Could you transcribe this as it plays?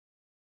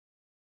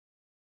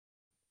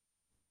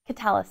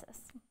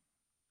Catalysis.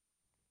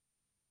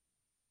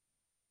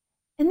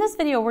 In this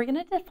video, we're going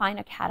to define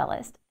a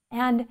catalyst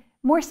and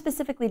more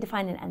specifically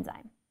define an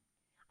enzyme.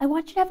 I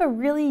want you to have a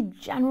really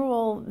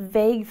general,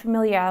 vague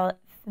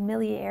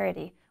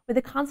familiarity with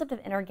the concept of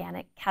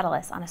inorganic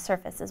catalysts on a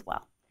surface as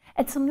well.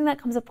 It's something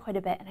that comes up quite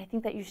a bit and I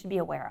think that you should be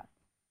aware of.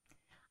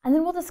 And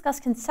then we'll discuss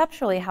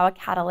conceptually how a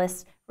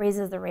catalyst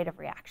raises the rate of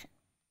reaction.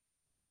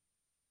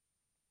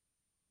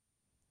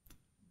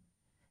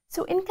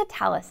 So in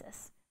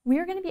catalysis, we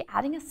are going to be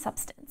adding a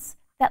substance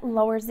that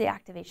lowers the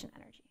activation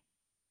energy.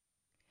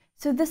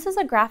 So this is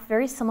a graph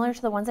very similar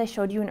to the ones I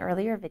showed you in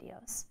earlier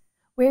videos,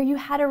 where you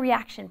had a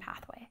reaction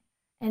pathway.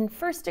 And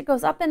first it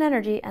goes up in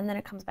energy and then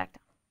it comes back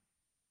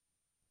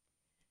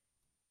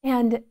down.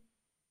 And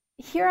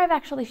here I've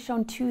actually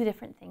shown two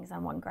different things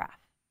on one graph.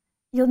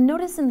 You'll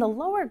notice in the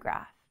lower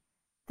graph,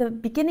 the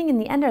beginning and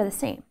the end are the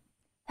same.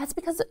 That's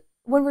because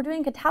when we're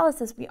doing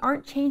catalysis, we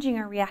aren't changing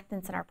our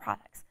reactants and our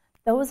products.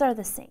 Those are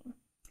the same.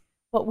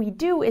 What we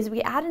do is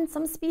we add in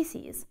some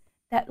species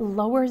that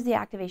lowers the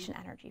activation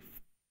energy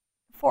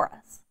for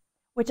us,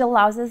 which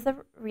allows us the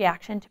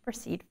reaction to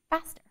proceed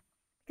faster.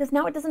 Because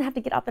now it doesn't have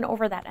to get up and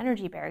over that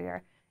energy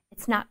barrier.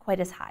 It's not quite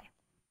as high.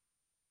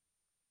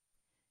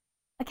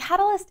 A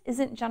catalyst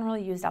isn't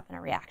generally used up in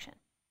a reaction.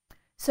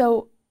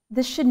 So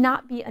this should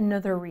not be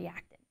another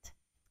reactant.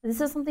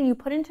 This is something you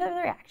put into the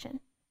reaction,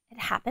 it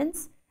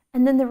happens,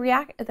 and then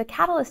the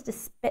catalyst is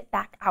spit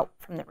back out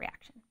from the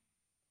reaction.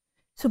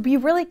 So be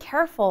really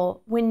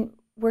careful when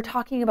we're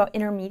talking about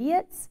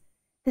intermediates.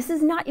 This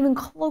is not even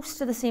close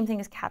to the same thing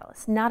as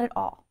catalysts, not at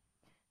all.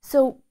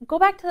 So go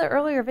back to the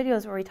earlier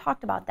videos where we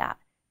talked about that.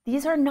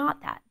 These are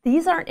not that.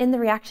 These aren't in the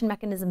reaction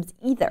mechanisms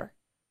either.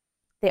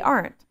 They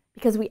aren't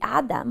because we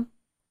add them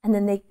and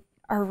then they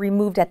are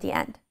removed at the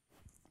end.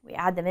 We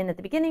add them in at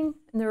the beginning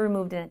and they're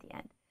removed in at the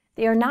end.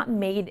 They are not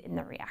made in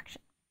the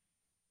reaction.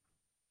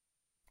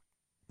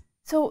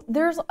 So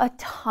there's a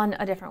ton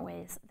of different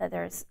ways that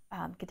there's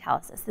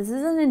catalysis. This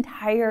is an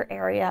entire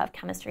area of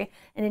chemistry,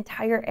 an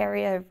entire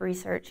area of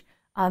research.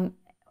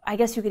 I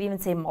guess you could even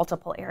say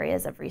multiple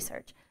areas of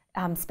research,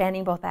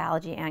 spanning both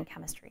biology and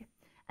chemistry.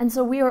 And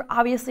so we are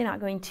obviously not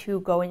going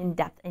to go in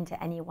depth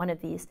into any one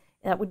of these.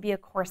 That would be a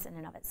course in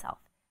and of itself.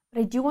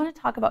 But I do want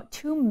to talk about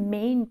two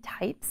main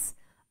types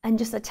and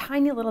just a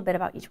tiny little bit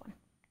about each one.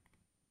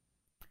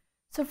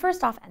 So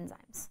first off,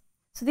 enzymes.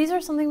 So these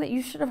are something that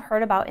you should have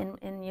heard about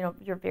in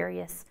your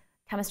various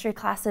chemistry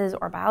classes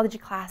or biology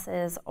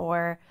classes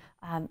or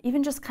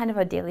even just kind of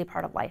a daily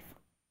part of life.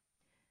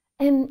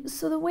 And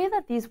so the way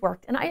that these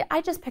worked, and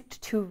I just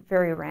picked two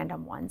very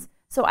random ones.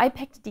 So I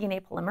picked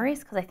DNA polymerase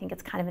because I think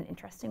it's kind of an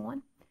interesting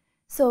one.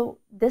 So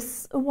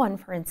this one,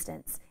 for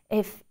instance,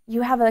 if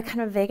you have a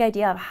kind of vague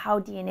idea of how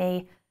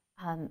DNA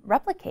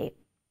replicate,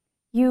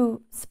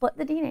 you split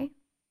the DNA,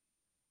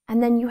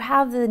 and then you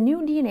have the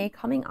new DNA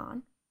coming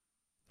on,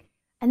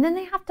 and then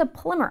they have to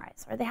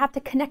polymerize, or they have to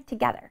connect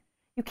together.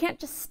 You can't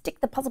just stick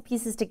the puzzle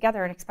pieces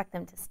together and expect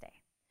them to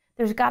stay.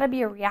 There's got to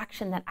be a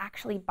reaction that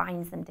actually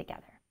binds them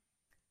together.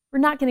 We're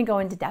not going to go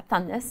into depth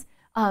on this,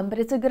 but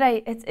it's a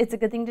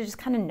good thing to just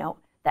kind of note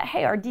that,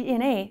 hey, our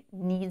DNA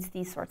needs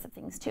these sorts of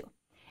things too.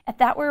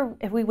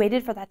 If we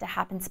waited for that to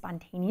happen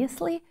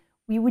spontaneously,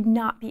 we would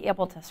not be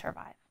able to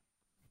survive.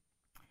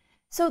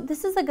 So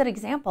this is a good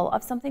example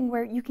of something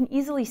where you can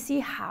easily see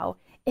how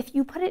if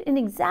you put it in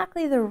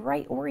exactly the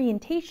right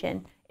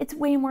orientation, it's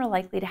way more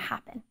likely to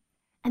happen.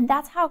 And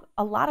that's how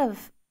a lot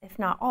of, if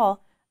not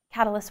all,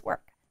 catalysts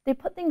work. They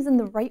put things in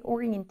the right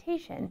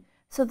orientation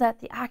so that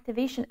the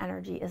activation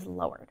energy is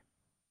lowered.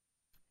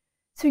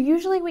 So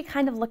usually we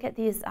kind of look at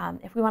these,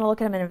 if we want to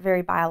look at them in a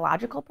very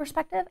biological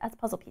perspective, as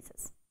puzzle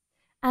pieces.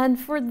 And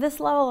for this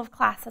level of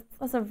class,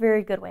 that's a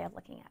very good way of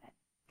looking at it.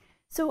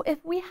 So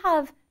if we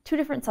have two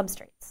different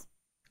substrates,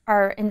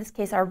 in this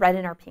case our red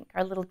and our pink,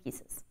 our little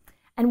pieces,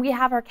 and we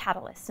have our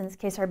catalyst, in this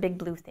case our big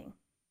blue thing,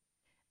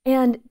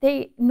 and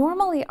they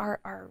normally,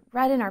 our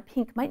red and our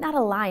pink might not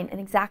align in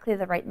exactly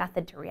the right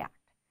method to react.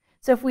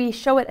 So if we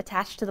show it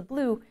attached to the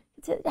blue,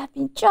 it's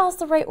having just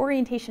the right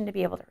orientation to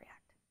be able to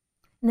react.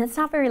 And that's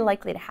not very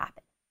likely to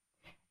happen,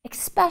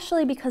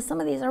 especially because some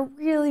of these are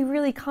really,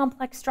 really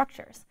complex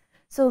structures.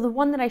 So the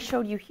one that I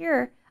showed you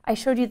here, I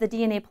showed you the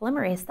DNA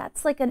polymerase,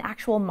 that's like an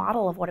actual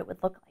model of what it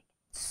would look like.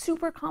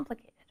 Super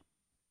complicated.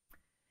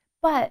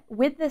 But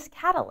with this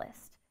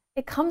catalyst,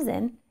 it comes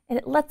in and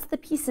it lets the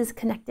pieces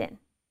connect in.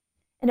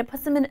 And it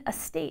puts them in a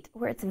state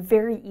where it's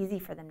very easy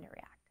for them to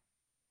react.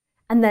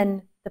 And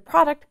then the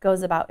product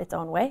goes about its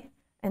own way,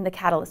 and the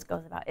catalyst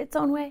goes about its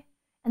own way,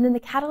 and then the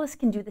catalyst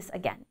can do this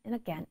again and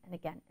again and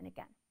again and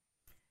again.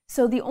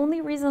 So the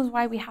only reasons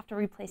why we have to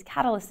replace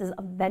catalysts is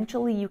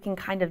eventually you can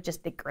kind of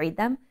just degrade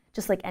them,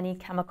 just like any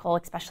chemical,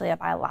 especially a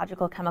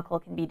biological chemical,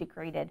 can be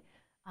degraded.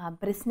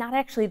 But it's not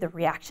actually the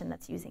reaction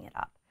that's using it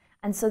up.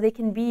 And so they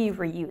can be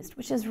reused,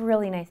 which is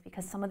really nice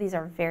because some of these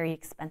are very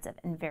expensive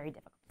and very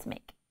difficult to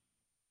make.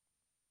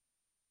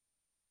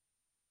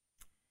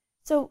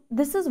 So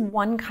this is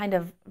one kind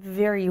of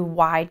very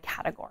wide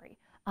category.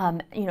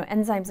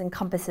 Enzymes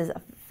encompasses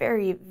a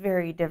very,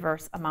 very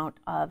diverse amount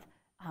of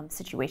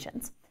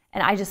situations.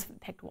 And I just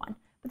picked one.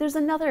 But there's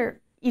another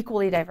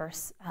equally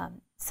diverse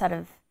set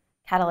of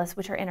catalysts,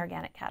 which are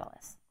inorganic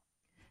catalysts.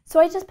 So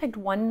I just picked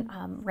one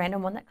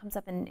random one that comes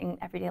up in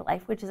everyday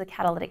life, which is a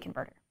catalytic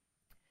converter.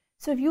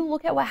 So if you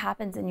look at what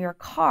happens in your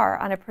car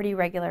on a pretty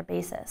regular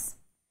basis,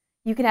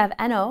 you can have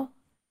NO,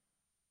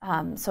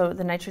 so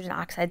the nitrogen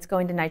oxides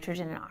going to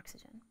nitrogen and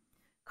oxygen,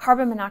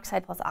 carbon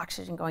monoxide plus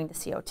oxygen going to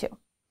CO2.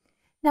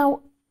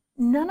 Now,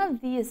 none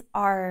of these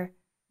are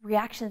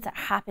reactions that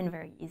happen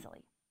very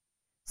easily.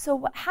 So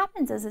what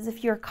happens is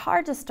if your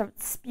car just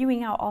starts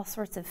spewing out all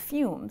sorts of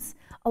fumes,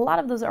 a lot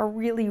of those are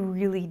really,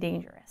 really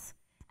dangerous.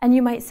 And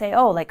you might say,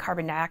 oh, like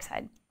carbon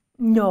dioxide.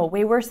 No,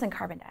 way worse than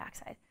carbon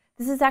dioxide.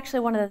 This is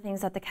actually one of the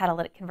things that the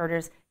catalytic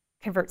converters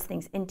converts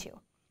things into.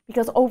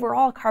 Because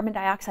overall, carbon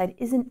dioxide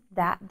isn't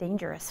that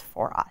dangerous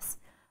for us.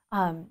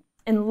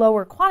 In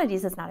lower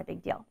quantities, it's not a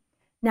big deal.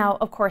 Now,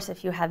 of course,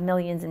 if you have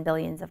millions and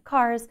billions of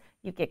cars,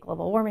 you get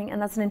global warming, and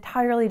that's an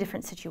entirely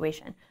different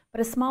situation.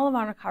 But a small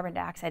amount of carbon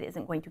dioxide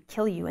isn't going to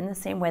kill you in the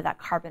same way that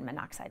carbon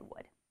monoxide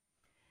would.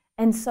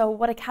 And so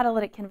what a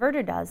catalytic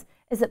converter does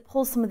is it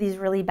pulls some of these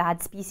really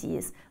bad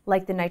species,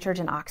 like the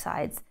nitrogen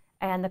oxides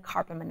and the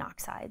carbon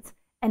monoxides,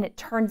 and it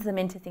turns them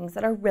into things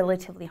that are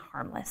relatively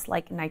harmless,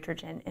 like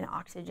nitrogen and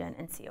oxygen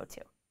and CO2.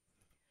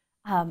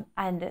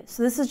 And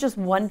so this is just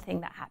one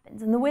thing that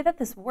happens. And the way that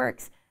this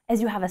works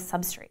is you have a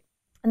substrate,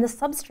 and the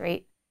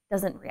substrate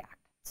doesn't react.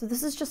 So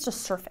this is just a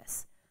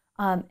surface.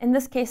 In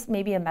this case,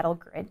 maybe a metal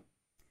grid.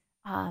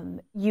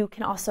 You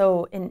can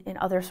also, in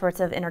other sorts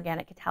of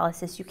inorganic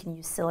catalysis, you can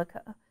use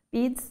silica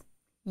beads,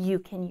 you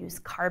can use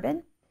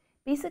carbon,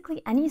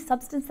 basically any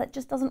substance that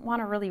just doesn't want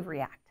to really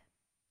react.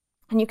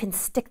 And you can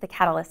stick the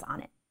catalyst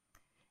on it.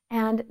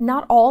 And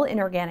not all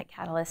inorganic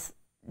catalysts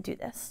do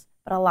this,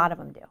 but a lot of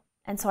them do.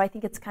 And so I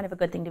think it's kind of a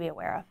good thing to be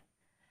aware of.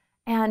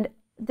 And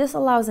this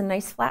allows a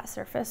nice flat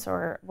surface,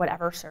 or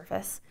whatever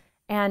surface,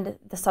 and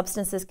the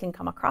substances can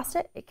come across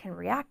it, it can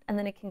react, and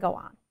then it can go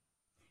on.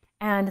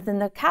 And then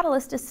the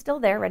catalyst is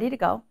still there, ready to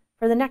go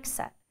for the next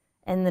set.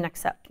 And the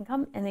next set can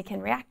come, and they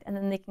can react, and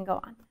then they can go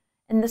on.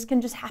 And this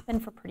can just happen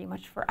for pretty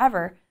much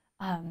forever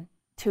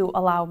to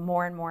allow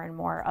more and more and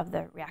more of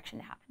the reaction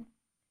to happen.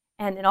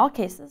 And in all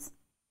cases,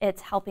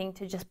 it's helping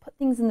to just put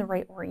things in the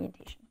right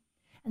orientation.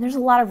 And there's a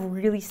lot of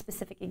really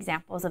specific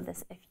examples of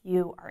this if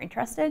you are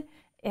interested,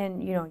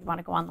 and you want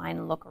to go online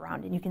and look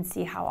around, and you can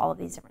see how all of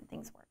these different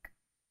things work.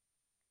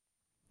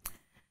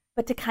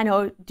 But to kind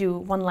of do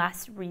one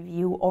last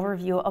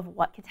overview of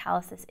what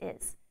catalysis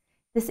is.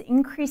 This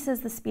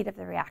increases the speed of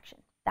the reaction.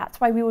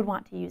 That's why we would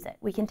want to use it.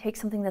 We can take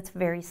something that's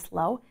very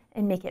slow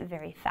and make it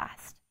very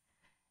fast.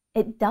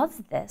 It does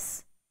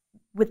this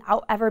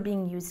without ever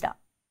being used up.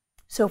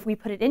 So if we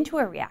put it into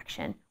a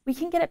reaction, we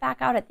can get it back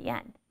out at the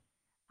end.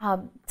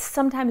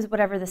 Sometimes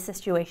whatever the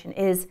situation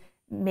is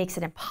makes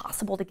it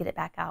impossible to get it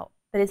back out,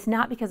 but it's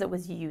not because it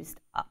was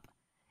used up.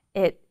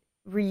 It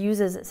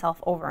reuses itself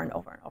over and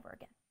over and over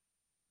again.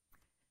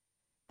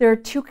 There are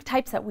two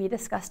types that we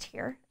discussed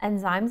here,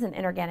 enzymes and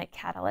inorganic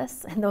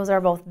catalysts, and those are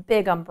both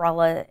big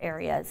umbrella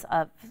areas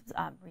of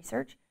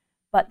research,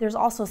 but there's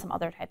also some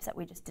other types that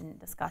we just didn't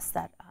discuss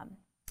that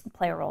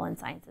play a role in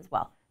science as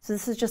well. So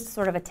this is just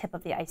sort of a tip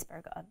of the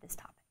iceberg of this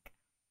topic.